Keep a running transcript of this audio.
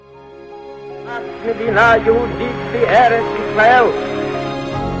A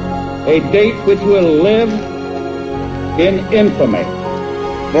date which will live in infamy.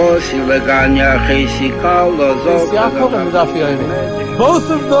 Both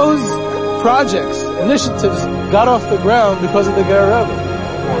of those projects, initiatives, got off the ground because of the Ger Rebbe.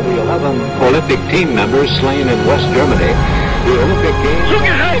 The 11 Olympic team members slain in West Germany. The Olympic Games.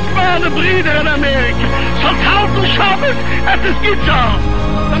 Zugehört waren Brüder in Amerika. Vertrauten Schabbat, es ist getan.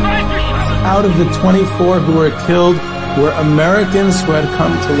 Out of the 24 who were killed were Americans who had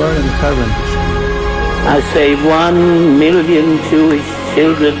come to learn in Hebron. I say 1 million Jewish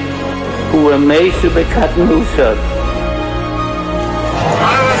children who were made to be cut loose.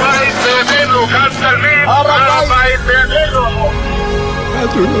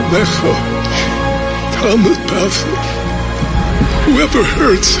 Whoever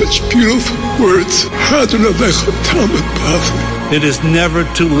heard such beautiful words? It is never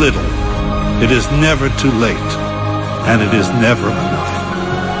too little. It is never too late. And it is never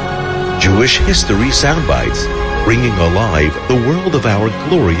enough. Jewish History Soundbites, bringing alive the world of our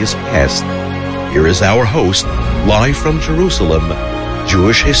glorious past. Here is our host, live from Jerusalem,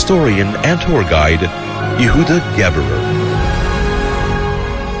 Jewish historian and tour guide, Yehuda Geberer.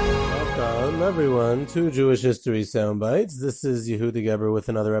 Welcome, everyone, to Jewish History Soundbites. This is Yehuda Geberer with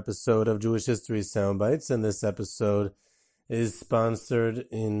another episode of Jewish History Soundbites, and this episode is sponsored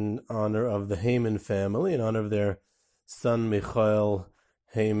in honor of the Heyman family, in honor of their son Michael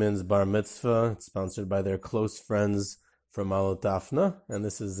Heyman's bar mitzvah. It's sponsored by their close friends from Ma'alot Dafna, and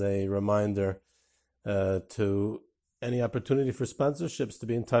this is a reminder to any opportunity for sponsorships to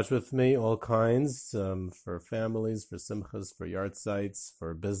be in touch with me, all kinds, for families, for simchas, for yard sites,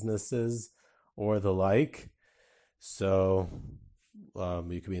 for businesses, or the like. So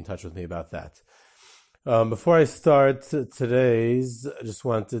you can be in touch with me about that. Before I start today's, I just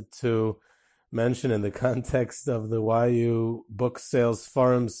wanted to mention in the context of the YU book sales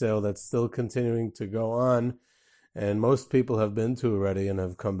forum sale that's still continuing to go on, and most people have been to already and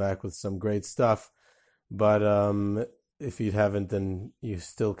have come back with some great stuff. But if you haven't, then you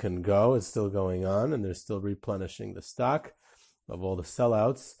still can go. It's still going on, and they're still replenishing the stock of all the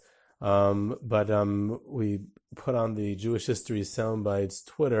sellouts. But we put on the Jewish History Soundbites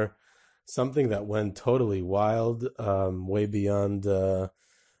Twitter something that went totally wild, way beyond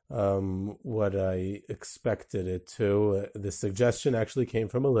what I expected it to. The suggestion actually came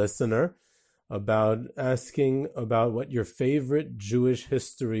from a listener about asking about what your favorite Jewish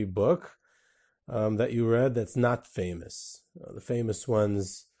history book that you read that's not famous. The famous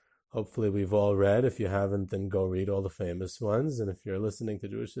ones, hopefully we've all read. If you haven't, then go read all the famous ones. And if you're listening to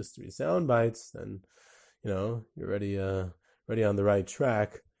Jewish History Soundbites, then you're already on the right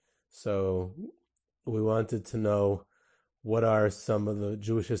track. So we wanted to know what are some of the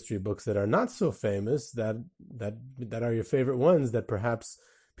Jewish history books that are not so famous that are your favorite ones that perhaps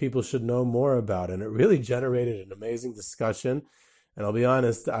people should know more about. And it really generated an amazing discussion. And I'll be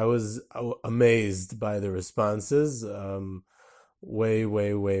honest, I was amazed by the responses, way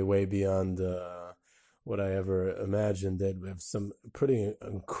beyond what I ever imagined. We have some pretty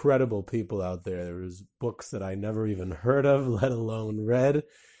incredible people out there. There was books that I never even heard of, let alone read.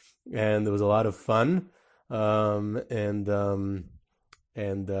 And there was a lot of fun. And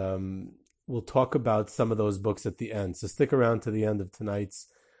we'll talk about some of those books at the end. So stick around to the end of tonight's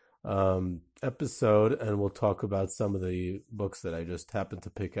episode, and we'll talk about some of the books that I just happened to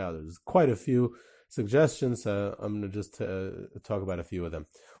pick out. There's quite a few suggestions. I'm going to just talk about a few of them.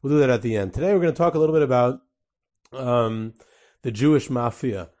 We'll do that at the end. Today we're going to talk a little bit about the Jewish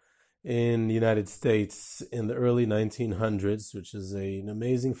Mafia in the United States in the early 1900s, which is an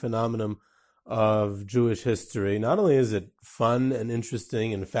amazing phenomenon of Jewish history. Not only is it fun and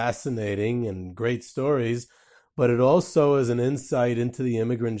interesting and fascinating and great stories, but it also is an insight into the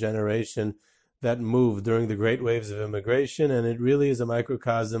immigrant generation that moved during the great waves of immigration, and it really is a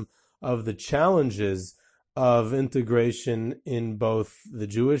microcosm of the challenges of integration in both the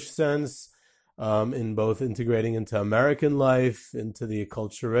Jewish sense, in both integrating into American life, into the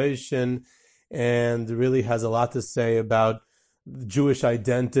acculturation, and really has a lot to say about Jewish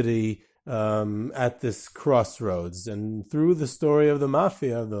identity at this crossroads. And through the story of the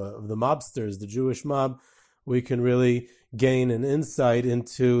mafia, of the mobsters, the Jewish mob, we can really gain an insight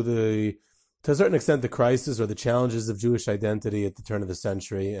into to a certain extent, the crisis or the challenges of Jewish identity at the turn of the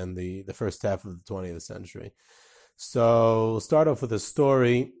century and the first half of the 20th century. So we'll start off with a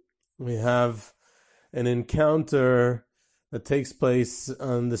story. We have an encounter that takes place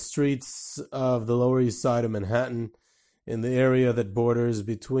on the streets of the Lower East Side of Manhattan, in the area that borders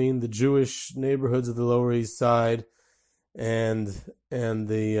between the Jewish neighborhoods of the Lower East Side and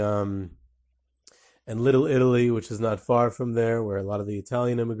the and Little Italy, which is not far from there, where a lot of the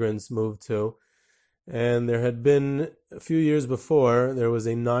Italian immigrants moved to. And there had been, a few years before, there was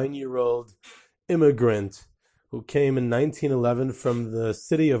a 9-year-old immigrant who came in 1911 from the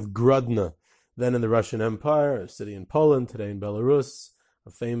city of Grodno, then in the Russian Empire, a city in Poland, today in Belarus,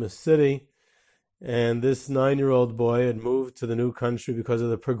 a famous city. And this 9-year-old boy had moved to the new country because of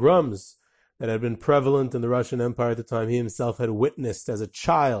the pogroms that had been prevalent in the Russian Empire at the time. He himself had witnessed as a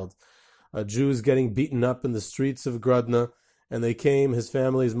child Jews getting beaten up in the streets of Grodno, and they came, his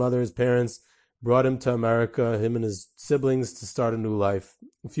family, his mother, his parents, brought him to America, him and his siblings, to start a new life.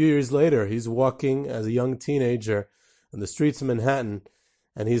 A few years later, he's walking as a young teenager in the streets of Manhattan,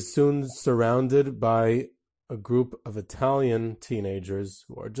 and he's soon surrounded by a group of Italian teenagers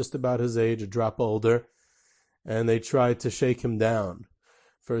who are just about his age, a drop older, and they try to shake him down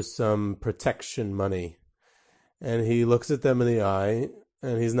for some protection money. And he looks at them in the eye,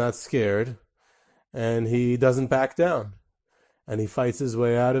 and he's not scared, and he doesn't back down. And he fights his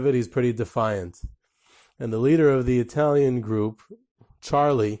way out of it. He's pretty defiant. And the leader of the Italian group,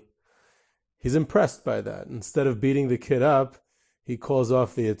 Charlie, he's impressed by that. Instead of beating the kid up, he calls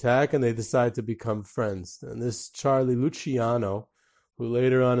off the attack, and they decide to become friends. And this Charlie Luciano, who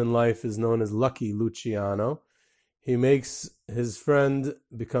later on in life is known as Lucky Luciano, he makes his friend,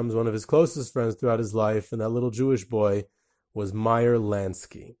 becomes one of his closest friends throughout his life, and that little Jewish boy was Meyer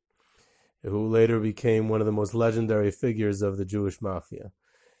Lansky, who later became one of the most legendary figures of the Jewish mafia.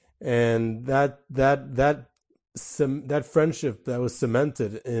 And that friendship that was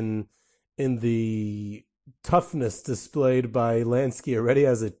cemented in the toughness displayed by Lansky already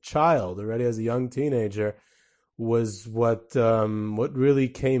as a child, already as a young teenager, was what really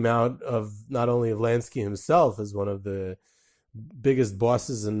came out of not only of Lansky himself as one of the biggest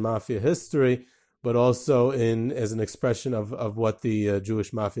bosses in mafia history, but also as an expression of what the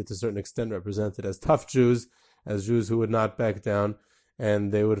Jewish mafia to a certain extent represented as tough Jews, as Jews who would not back down,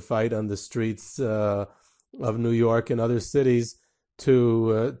 and they would fight on the streets of New York and other cities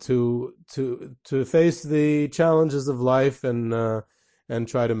to face the challenges of life and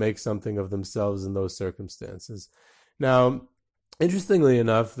try to make something of themselves in those circumstances. Now, interestingly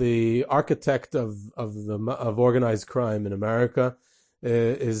enough, the architect of organized crime in America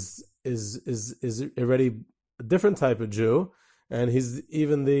is already a different type of Jew, and he's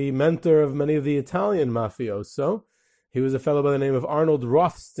even the mentor of many of the Italian mafioso. He was a fellow by the name of Arnold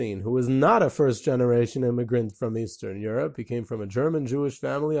Rothstein, who was not a first-generation immigrant from Eastern Europe. He came from a German Jewish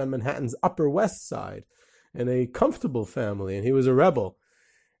family on Manhattan's Upper West Side, in a comfortable family, and he was a rebel.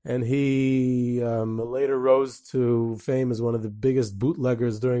 And he later rose to fame as one of the biggest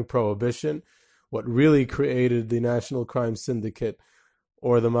bootleggers during Prohibition, what really created the National Crime Syndicate,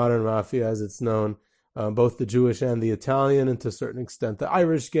 or the modern mafia as it's known, both the Jewish and the Italian, and to a certain extent the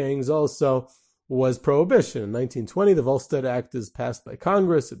Irish gangs also, was Prohibition. In 1920, the Volstead Act is passed by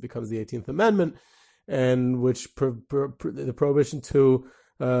Congress. It becomes the 18th Amendment, and which the prohibition to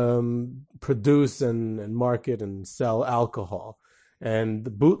produce and market and sell alcohol. And the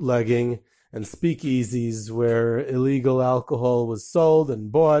bootlegging and speakeasies where illegal alcohol was sold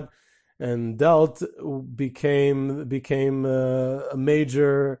and bought and dealt became a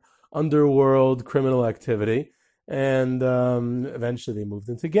major underworld criminal activity. And eventually they moved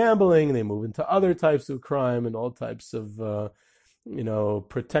into gambling, and they moved into other types of crime and all types of,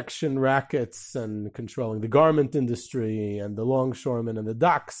 protection rackets and controlling the garment industry and the longshoremen and the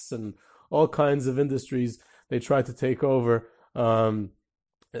docks and all kinds of industries. They tried to take over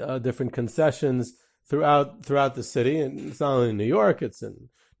different concessions throughout the city. And it's not only in New York, it's in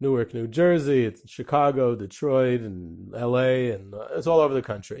Newark, New Jersey, it's in Chicago, Detroit, and LA, and it's all over the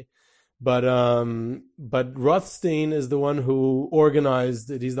country. But Rothstein is the one who organized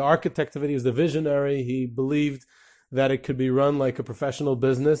it. He's the architect of it. He was the visionary. He believed that it could be run like a professional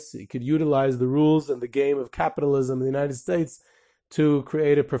business. He could utilize the rules and the game of capitalism in the United States to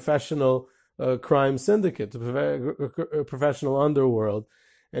create a professional crime syndicate, a professional underworld.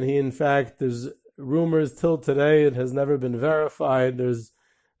 And he, in fact, there's rumors till today, it has never been verified. There's,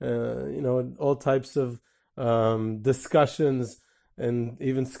 all types of discussions and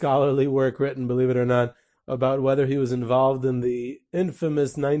even scholarly work written, believe it or not, about whether he was involved in the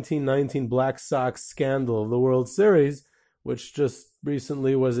infamous 1919 Black Sox scandal of the World Series, which just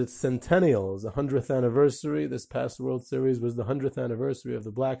recently was its centennial. It was the 100th anniversary. This past World Series was the 100th anniversary of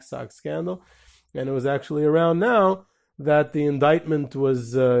the Black Sox scandal. And it was actually around now that the indictment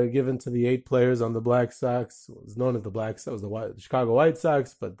was given to the 8 players on the Black Sox. It was known as the Black Sox, it was the Chicago White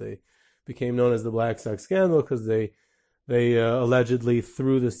Sox, but they became known as the Black Sox scandal because they allegedly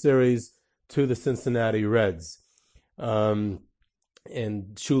threw the series to the Cincinnati Reds.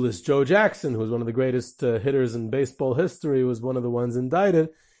 And shoeless Joe Jackson, who was one of the greatest hitters in baseball history, was one of the ones indicted,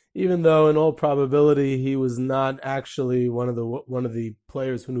 even though in all probability he was not actually one of the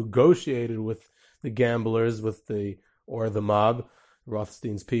players who negotiated with the gamblers, or the mob,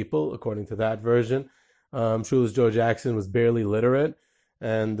 Rothstein's people, according to that version. Shoeless Joe Jackson was barely literate,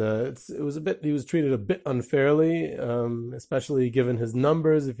 and he was treated a bit unfairly, especially given his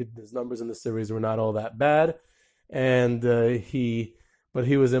numbers. His numbers in the series were not all that bad, and he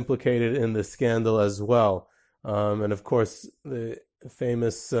was implicated in the scandal as well. And of course, the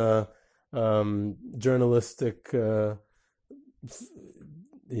famous journalistic,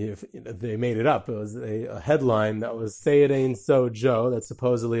 they made it up. It was a headline that was "Say It Ain't So, Joe." That's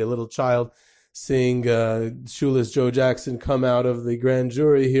supposedly a little child seeing shoeless Joe Jackson come out of the grand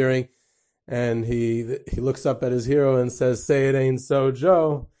jury hearing, and he looks up at his hero and says, "Say it ain't so,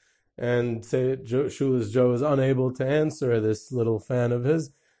 Joe." And shoeless Joe is unable to answer this little fan of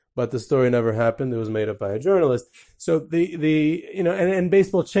his, but the story never happened. It was made up by a journalist. So and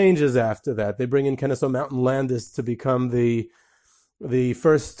baseball changes after that. They bring in Kennesaw Mountain Landis to become the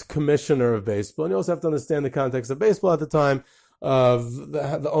first commissioner of baseball. And you also have to understand the context of baseball at the time.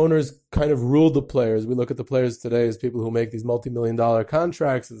 The owners kind of ruled the players. We look at the players today as people who make these multi-million-dollar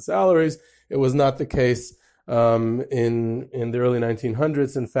contracts and salaries. It was not the case in the early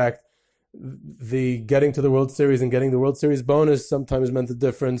 1900s. In fact, the getting to the World Series and getting the World Series bonus sometimes meant the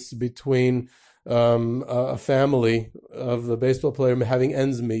difference between a family of the baseball player having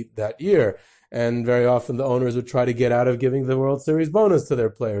ends meet that year. And very often the owners would try to get out of giving the World Series bonus to their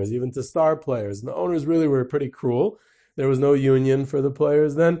players, even to star players. And the owners really were pretty cruel. There was no union for the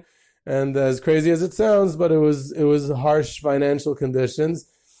players then. And as crazy as it sounds, but it was harsh financial conditions.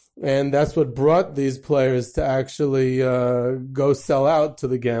 And that's what brought these players to actually go sell out to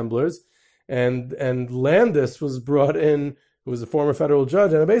the gamblers. And Landis was brought in, who was a former federal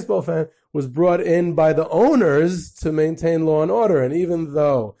judge and a baseball fan, was brought in by the owners to maintain law and order. And even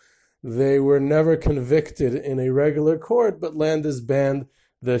though they were never convicted in a regular court, but Landis banned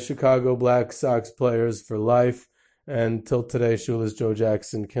the Chicago Black Sox players for life. And till today, shoeless Joe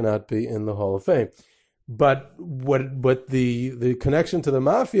Jackson cannot be in the Hall of Fame. But what the connection to the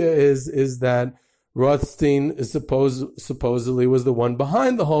mafia is that Rothstein is supposedly was the one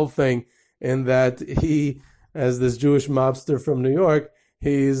behind the whole thing, in that he, as this Jewish mobster from New York,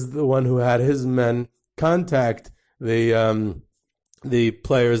 he's the one who had his men contact the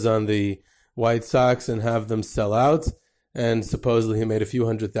players on the White Sox and have them sell out. And supposedly he made a few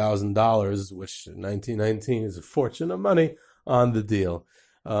 $100,000, which in 1919 is a fortune of money on the deal.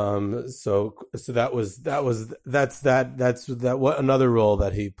 So that's what another role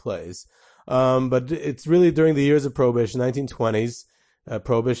that he plays. But it's really during the years of Prohibition, 1920s.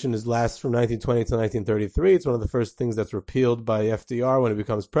 Prohibition lasts from 1920 to 1933. It's one of the first things that's repealed by FDR when he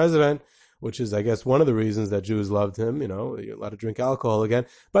becomes president, which is, I guess, one of the reasons that Jews loved him. You're allowed to drink alcohol again.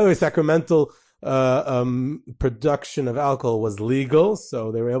 By the way, sacramental production of alcohol was legal,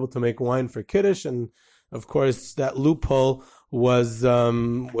 so they were able to make wine for Kiddush, and of course that loophole was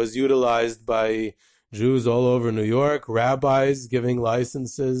utilized by Jews all over New York, rabbis giving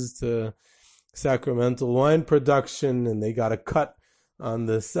licenses to sacramental wine production, and they got a cut on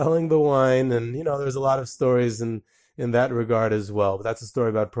the selling the wine, and there's a lot of stories in that regard as well. But that's a story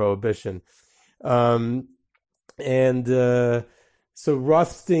about Prohibition. So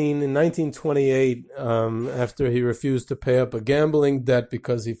Rothstein in 1928, after he refused to pay up a gambling debt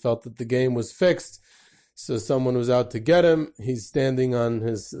because he felt that the game was fixed, so someone was out to get him. He's standing on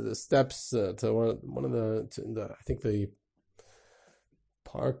his steps to one of the I think the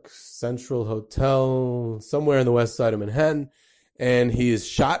Park Central Hotel, somewhere in the west side of Manhattan, and he is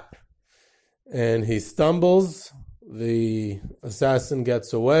shot, and he stumbles. The assassin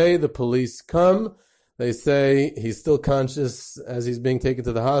gets away. The police come. They say he's still conscious as he's being taken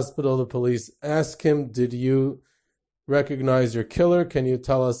to the hospital. The police ask him, "Did you recognize your killer? Can you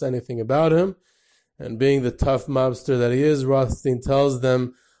tell us anything about him?" And being the tough mobster that he is, Rothstein tells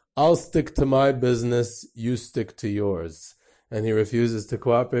them, "I'll stick to my business, you stick to yours." And he refuses to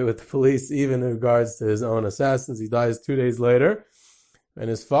cooperate with the police, even in regards to his own assassins. He dies 2 days later. And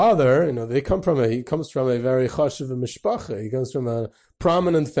his father, he comes from a very chashuv mishpacha. He comes from a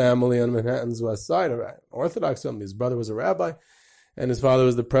prominent family on Manhattan's west side, an Orthodox family. His brother was a rabbi, and his father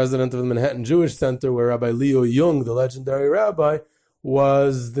was the president of the Manhattan Jewish Center, where Rabbi Leo Jung, the legendary rabbi,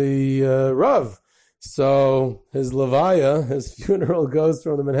 was the Rav. So his levaya, his funeral, goes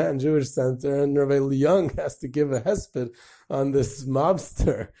from the Manhattan Jewish Center, and Rabbi Jung has to give a hesped on this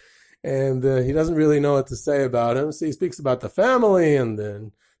mobster. And he doesn't really know what to say about him. So he speaks about the family and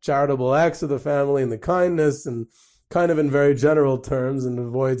the charitable acts of the family and the kindness. And kind of in very general terms and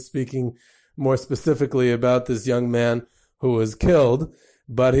avoid speaking more specifically about this young man who was killed.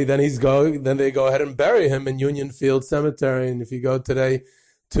 But then they go ahead and bury him in Union Field Cemetery. And if you go today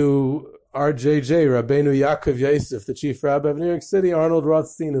to RJJ, Rabbeinu Yaakov Yosef, the chief rabbi of New York City, Arnold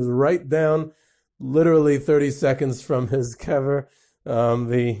Rothstein is right down, literally 30 seconds from his kever,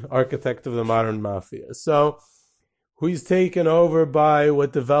 the architect of the modern mafia. So he's taken over by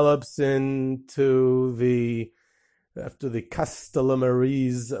what develops into after the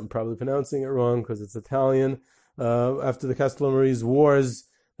Castellamarese, I'm probably pronouncing it wrong because it's Italian, after the Castellamarese wars,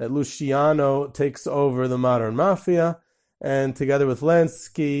 that Luciano takes over the modern mafia, and together with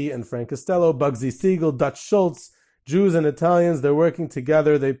Lansky and Frank Costello, Bugsy Siegel, Dutch Schultz, Jews and Italians, they're working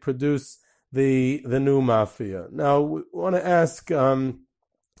together, they produce the new mafia. Now, we want to ask,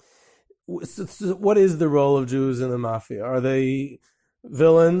 what is the role of Jews in the mafia? Are they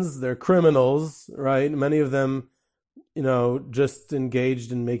villains? They're criminals, right? Many of them, just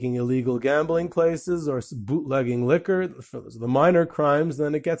engaged in making illegal gambling places or bootlegging liquor. For the minor crimes,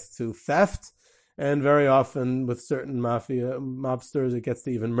 then it gets to theft, and very often with certain mobsters, it gets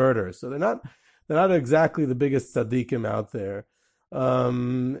to even murder. So they're not exactly the biggest tzaddikim out there.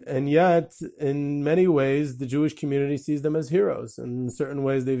 And yet, in many ways, the Jewish community sees them as heroes. And in certain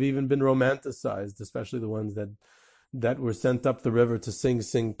ways, they've even been romanticized, especially the ones that were sent up the river to Sing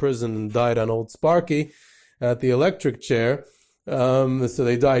Sing prison and died on Old Sparky at the electric chair. So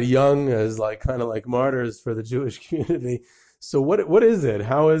they died young as kind of like martyrs for the Jewish community. So what is it?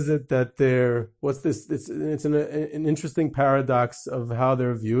 How is it that what's this? It's an interesting paradox of how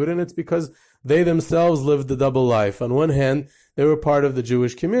they're viewed, and it's because they themselves lived a double life. On one hand, they were part of the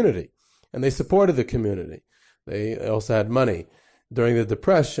Jewish community, and they supported the community. They also had money during the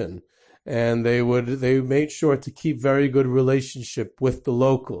Depression, and they made sure to keep very good relationship with the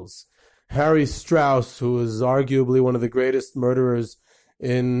locals. Harry Strauss, who is arguably one of the greatest murderers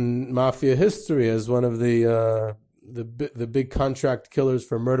in mafia history, as one of the big contract killers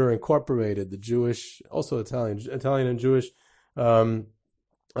for Murder Incorporated, the Jewish, also Italian and Jewish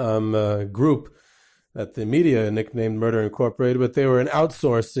group that the media nicknamed Murder Incorporated, but they were an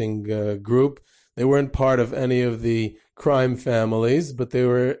outsourcing group. They weren't part of any of the crime families, but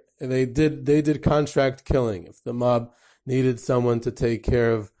they did contract killing. If the mob needed someone to take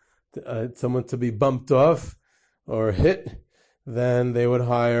care of someone to be bumped off or hit, then they would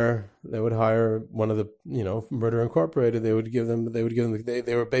hire one of the, Murder Incorporated. They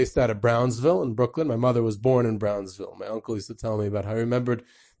were based out of Brownsville in Brooklyn. My mother was born in Brownsville. My uncle used to tell me about how he remembered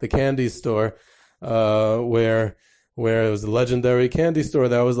the candy store, where it was the legendary candy store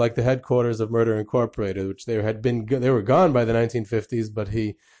that was like the headquarters of Murder Incorporated, which they were gone by the 1950s, but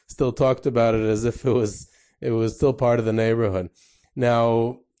he still talked about it as if it was still part of the neighborhood.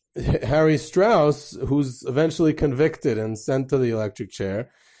 Now, Harry Strauss, who's eventually convicted and sent to the electric chair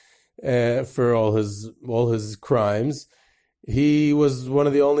for all his crimes, he was one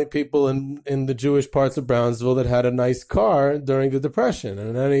of the only people in the Jewish parts of Brownsville that had a nice car during the Depression.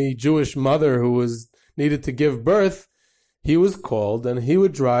 And any Jewish mother who needed to give birth, he was called and he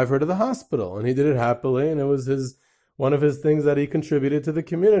would drive her to the hospital, and he did it happily. And it was one of his things that he contributed to the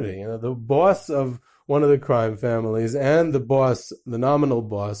community. The boss of one of the crime families and the nominal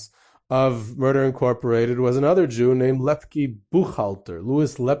boss of Murder Incorporated was another Jew named Lepke Buchalter,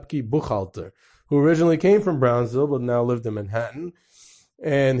 Louis Lepke Buchalter, who originally came from Brownsville but now lived in Manhattan.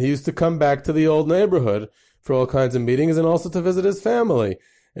 And he used to come back to the old neighborhood for all kinds of meetings and also to visit his family.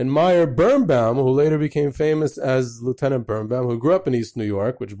 And Meyer Birnbaum, who later became famous as Lieutenant Birnbaum, who grew up in East New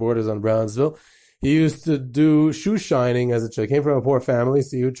York, which borders on Brownsville, he used to do shoe shining as a child. He came from a poor family,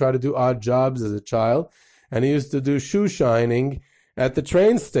 so he would try to do odd jobs as a child. And he used to do shoe shining at the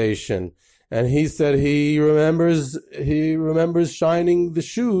train station. And he said he remembers shining the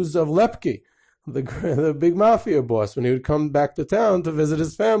shoes of Lepke, the big mafia boss, when he would come back to town to visit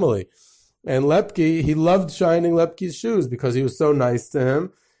his family. And Lepke, he loved shining Lepke's shoes because he was so nice to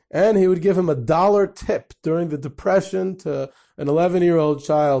him. And he would give him $1 tip during the Depression to an 11-year-old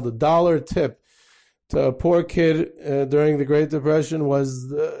child. $1 tip to a poor kid during the Great Depression was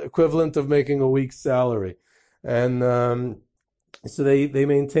the equivalent of making a week's salary. And so they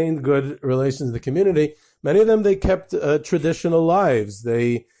maintained good relations with the community. Many of them, they kept traditional lives.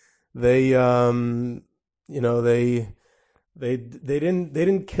 They didn't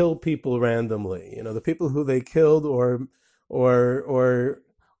kill people randomly. The people who they killed or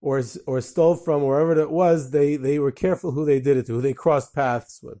stole from, wherever it was, they were careful who they did it to, who they crossed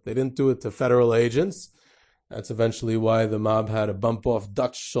paths with. They didn't do it to federal agents. That's eventually why the mob had to bump off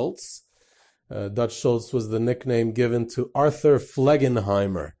Dutch Schultz. Dutch Schultz was the nickname given to Arthur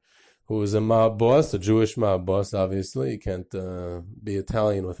Flegenheimer, who was a mob boss, a Jewish mob boss, obviously. You can't be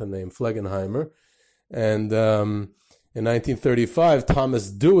Italian with the name Flegenheimer. And in 1935,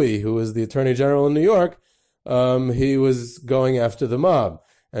 Thomas Dewey, who was the Attorney General in New York, he was going after the mob.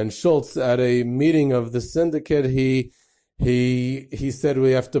 And Schultz, at a meeting of the syndicate, he said,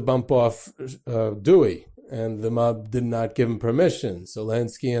 we have to bump off Dewey. And the mob did not give him permission. So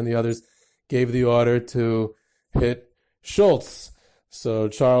Lansky and the others gave the order to hit Schultz. So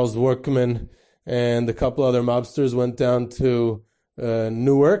Charles Workman and a couple other mobsters went down to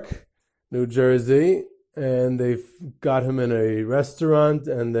Newark, New Jersey, and they got him in a restaurant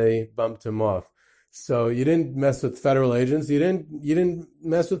and they bumped him off. So you didn't mess with federal agents. You didn't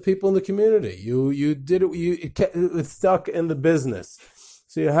mess with people in the community. You did it. It stuck in the business.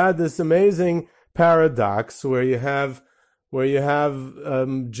 So you had this amazing paradox where you have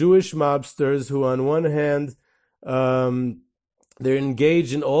Jewish mobsters who, on one hand, they're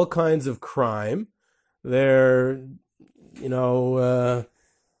engaged in all kinds of crime. They're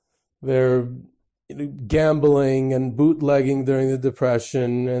gambling and bootlegging during the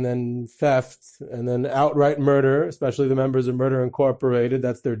Depression, and then theft, and then outright murder, especially the members of Murder Incorporated.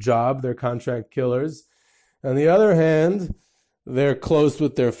 That's their job. They're contract killers. On the other hand, they're close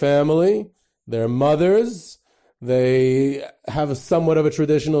with their family, their mothers. They have somewhat of a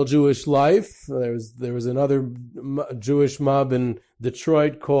traditional Jewish life. There was another Jewish mob in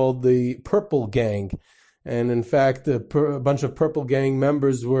Detroit called the Purple Gang. And in fact, a bunch of Purple Gang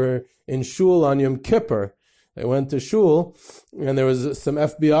members were in shul on Yom Kippur. They went to shul, and there was some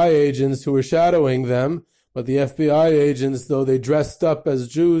FBI agents who were shadowing them. But the FBI agents, though they dressed up as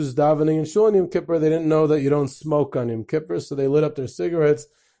Jews davening in shul on Yom Kippur, they didn't know that you don't smoke on Yom Kippur, so they lit up their cigarettes,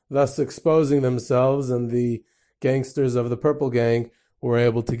 thus exposing themselves, and the gangsters of the Purple Gang were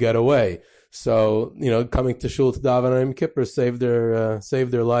able to get away. So, coming to shul to daven on Yom Kippur saved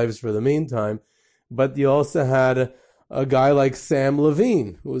their lives for the meantime. But you also had a guy like Sam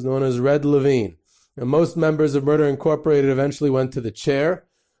Levine, who was known as Red Levine. And most members of Murder Incorporated eventually went to the chair.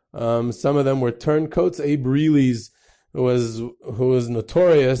 Some of them were turncoats. Abe Reilly's, who was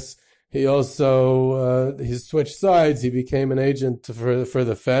notorious, he also he switched sides. He became an agent for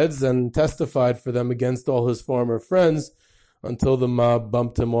the feds and testified for them against all his former friends until the mob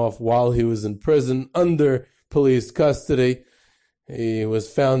bumped him off while he was in prison under police custody. He was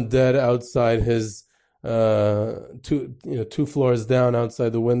found dead outside his two floors down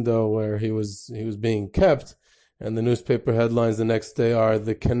outside the window where he was being kept. And the newspaper headlines the next day are,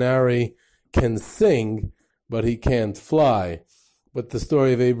 "The canary can sing, but he can't fly." But the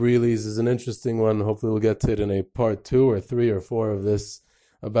story of Abe Reilly's is an interesting one. Hopefully we'll get to it in a part 2 or 3 or 4 of this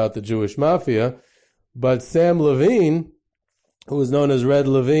about the Jewish Mafia. But Sam Levine, who was known as Red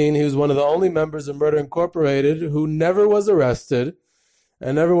Levine, he was one of the only members of Murder Incorporated who never was arrested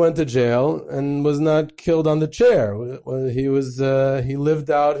and never went to jail and was not killed on the chair. He lived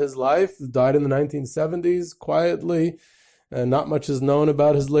out his life, died in the 1970s quietly, and not much is known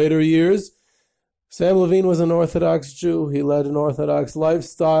about his later years. Sam Levine was an Orthodox Jew. He led an Orthodox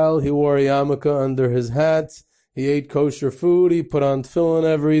lifestyle. He wore a yarmulke under his hat. He ate kosher food. He put on tefillin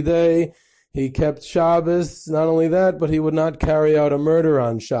every day. He kept Shabbos. Not only that, but he would not carry out a murder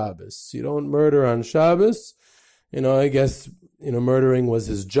on Shabbos. You don't murder on Shabbos. I guess, murdering was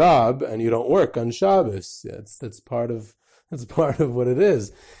his job, and you don't work on Shabbos. That's part of what it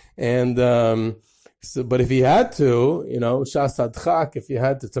is. And, but if he had to, Shas Hadchak, if you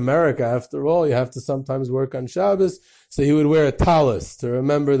had to, it's America after all, you have to sometimes work on Shabbos. So he would wear a tallis to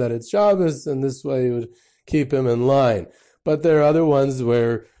remember that it's Shabbos, and this way it would keep him in line. But there are other ones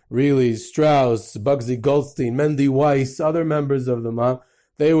where really Strauss, Bugsy Goldstein, Mendy Weiss, other members of the mob,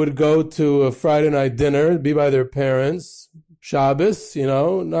 they would go to a Friday night dinner, be by their parents, Shabbos, you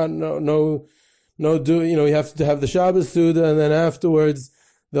have to have the Shabbos Suda, and then afterwards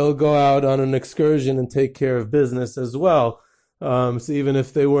they'll go out on an excursion and take care of business as well. So even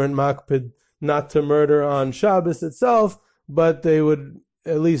if they weren't makpid not to murder on Shabbos itself, but they would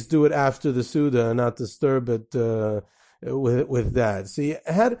at least do it after the Suda and not disturb it with that. So you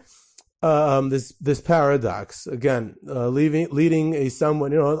had this paradox again, leading a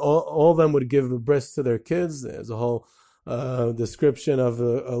someone. All of them would give a bris to their kids. There's a whole description of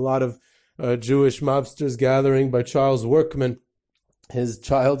a lot of Jewish mobsters gathering by Charles Workman, his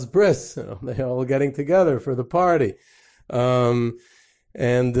child's bris. They're all getting together for the party. And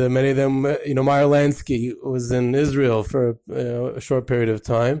many of them, Meyer Lansky was in Israel for a short period of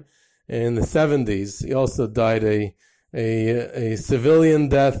time in the 70s. He also died a civilian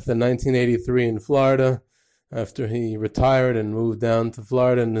death in 1983 in Florida after he retired and moved down to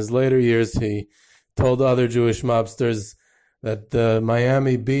Florida. In his later years, he told other Jewish mobsters that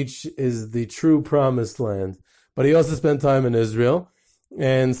Miami Beach is the true promised land. But he also spent time in Israel,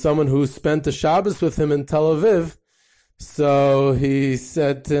 and someone who spent the Shabbos with him in Tel Aviv. So he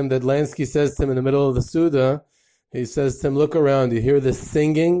said to him, that Lansky says to him in the middle of the Suda, he says to him, look around, you hear this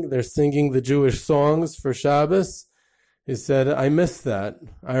singing? They're singing the Jewish songs for Shabbos. He said, I miss that.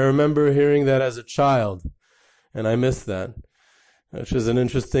 I remember hearing that as a child, and I miss that, which is an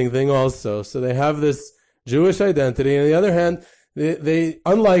interesting thing also. So they have this Jewish identity. On the other hand, they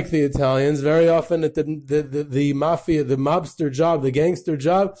unlike the Italians, very often the mafia, the mobster job, the gangster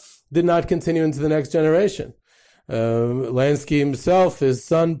job, did not continue into the next generation. Lansky himself, his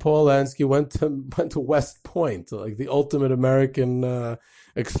son Paul Lansky, went to West Point, like the ultimate American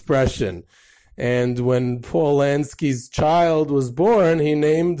expression. And when Paul Lansky's child was born, he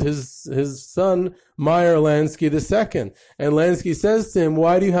named his son Meyer Lansky II. And Lansky says to him,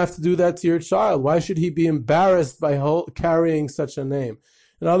 why do you have to do that to your child? Why should he be embarrassed by carrying such a name?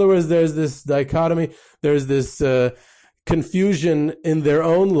 In other words, there's this dichotomy, there's this confusion in their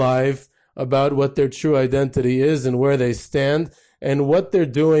own life about what their true identity is and where they stand and what they're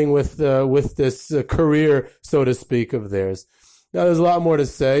doing with this career, so to speak, of theirs. Now, there's a lot more to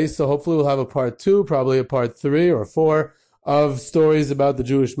say, so hopefully we'll have a part 2, probably a part 3 or 4 of stories about the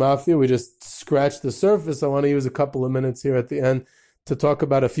Jewish mafia. We just scratched the surface. I want to use a couple of minutes here at the end to talk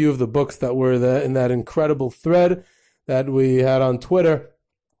about a few of the books that were in that incredible thread that we had on Twitter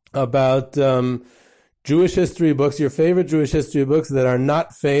about Jewish history books, your favorite Jewish history books that are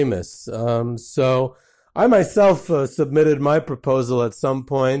not famous. So I myself submitted my proposal at some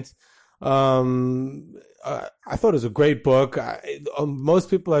point. I thought it was a great book.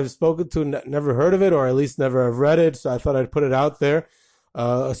 Most people I've spoken to never heard of it, or at least never have read it, so I thought I'd put it out there.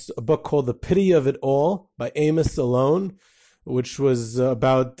 A book called The Pity of It All by Amos Alon, which was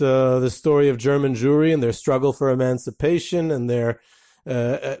about the story of German Jewry and their struggle for emancipation and their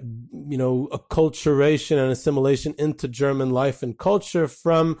acculturation and assimilation into German life and culture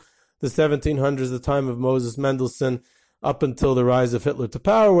from the 1700s, the time of Moses Mendelssohn, up until the rise of Hitler to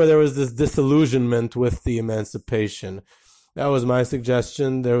power, where there was this disillusionment with the emancipation. That was my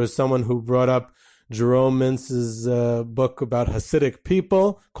suggestion. There was someone who brought up Jerome Mintz's book about Hasidic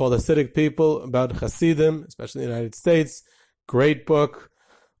people, called Hasidic People, about Hasidim, especially in the United States. Great book.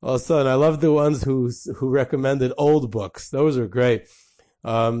 Also, and I love the ones who recommended old books. Those are great.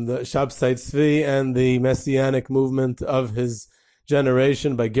 The Shabtai Tzvi and the Messianic Movement of His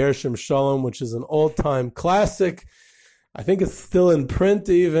Generation by Gershom Shalom, which is an all-time classic. I think it's still in print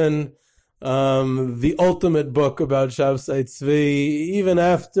even. The ultimate book about Shabtai Tzvi, even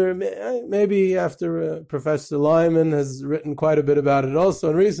after, maybe after Professor Lyman has written quite a bit about it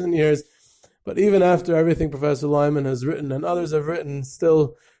also in recent years, but even after everything Professor Lyman has written and others have written,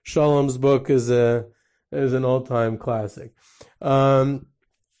 still Shalom's book is an all-time classic. And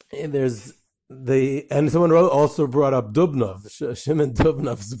someone also brought up Dubnov, Shimon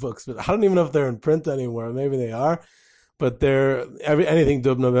Dubnov's books, but I don't even know if they're in print anymore. Maybe they are. But anything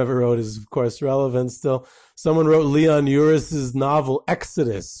Dubnov ever wrote is, of course, relevant still. Someone wrote Leon Uris's novel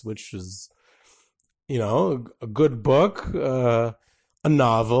Exodus, which was, a good book, a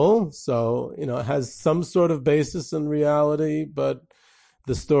novel. So, it has some sort of basis in reality, but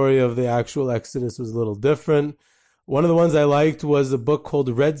the story of the actual Exodus was a little different. One of the ones I liked was a book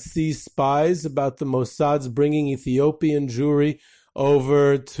called Red Sea Spies about the Mossad's bringing Ethiopian Jewry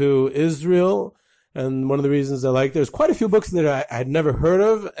over to Israel. And one of the reasons I like, there's quite a few books that I'd never heard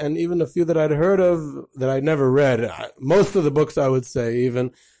of, and even a few that I'd heard of that I'd never read. Most of the books, I would say,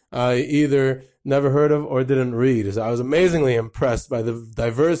 even either never heard of or didn't read. So I was amazingly impressed by the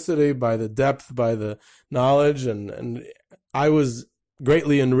diversity, by the depth, by the knowledge, and I was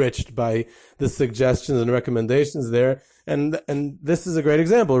greatly enriched by the suggestions and recommendations there. And this is a great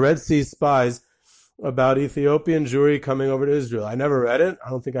example, Red Sea Spies, about Ethiopian Jewry coming over to Israel. I never read it.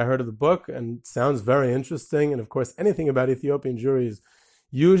 I don't think I heard of the book, and it sounds very interesting. And of course, anything about Ethiopian Jewry is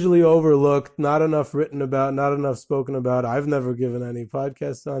usually overlooked, not enough written about, not enough spoken about. I've never given any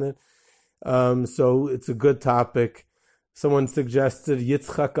podcasts on it. So it's a good topic. Someone suggested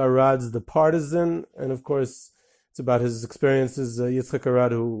Yitzchak Arad's The Partisan, and of course, it's about his experiences. Yitzchak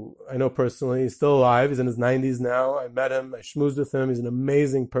Arad, who I know personally, he's still alive. He's in his 90s now. I met him. I schmoozed with him. He's an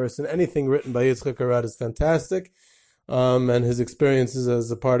amazing person. Anything written by Yitzchak Arad is fantastic. And his experiences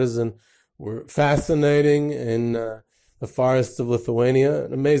as a partisan were fascinating in the forests of Lithuania.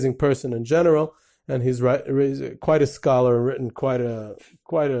 An amazing person in general. And he's quite a scholar and written quite a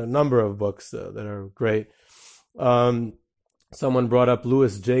number of books that are great. Someone brought up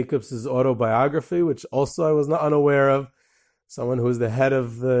Louis Jacobs' autobiography, which also I was not unaware of. someone who was the head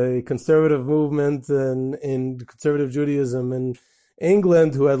of the conservative movement in conservative Judaism in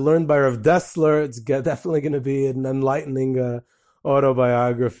England, who had learned by Rav Dessler. It's definitely going to be an enlightening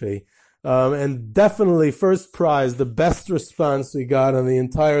autobiography. And definitely first prize, the best response we got on the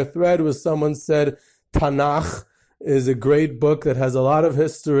entire thread was someone said, Tanakh is a great book that has a lot of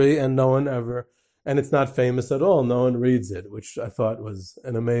history and it's not famous at all. No one reads it, which I thought was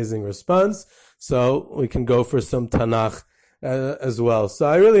an amazing response. So we can go for some Tanakh as well. So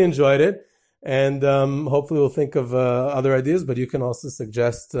I really enjoyed it. And hopefully we'll think of other ideas, but you can also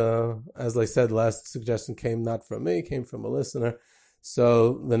suggest, as I said, last suggestion came not from me, came from a listener.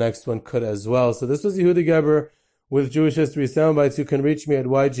 So the next one could as well. So this was Yehuda Geber with Jewish History Soundbites. You can reach me at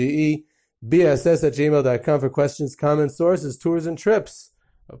ygebss@gmail.com for questions, comments, sources, tours, and trips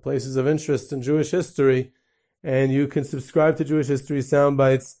of places of interest in Jewish history. And you can subscribe to Jewish History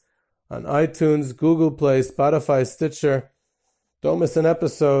Soundbites on iTunes, Google Play, Spotify, Stitcher. Don't miss an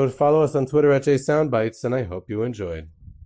episode. Follow us on Twitter at JSoundbites, and I hope you enjoyed.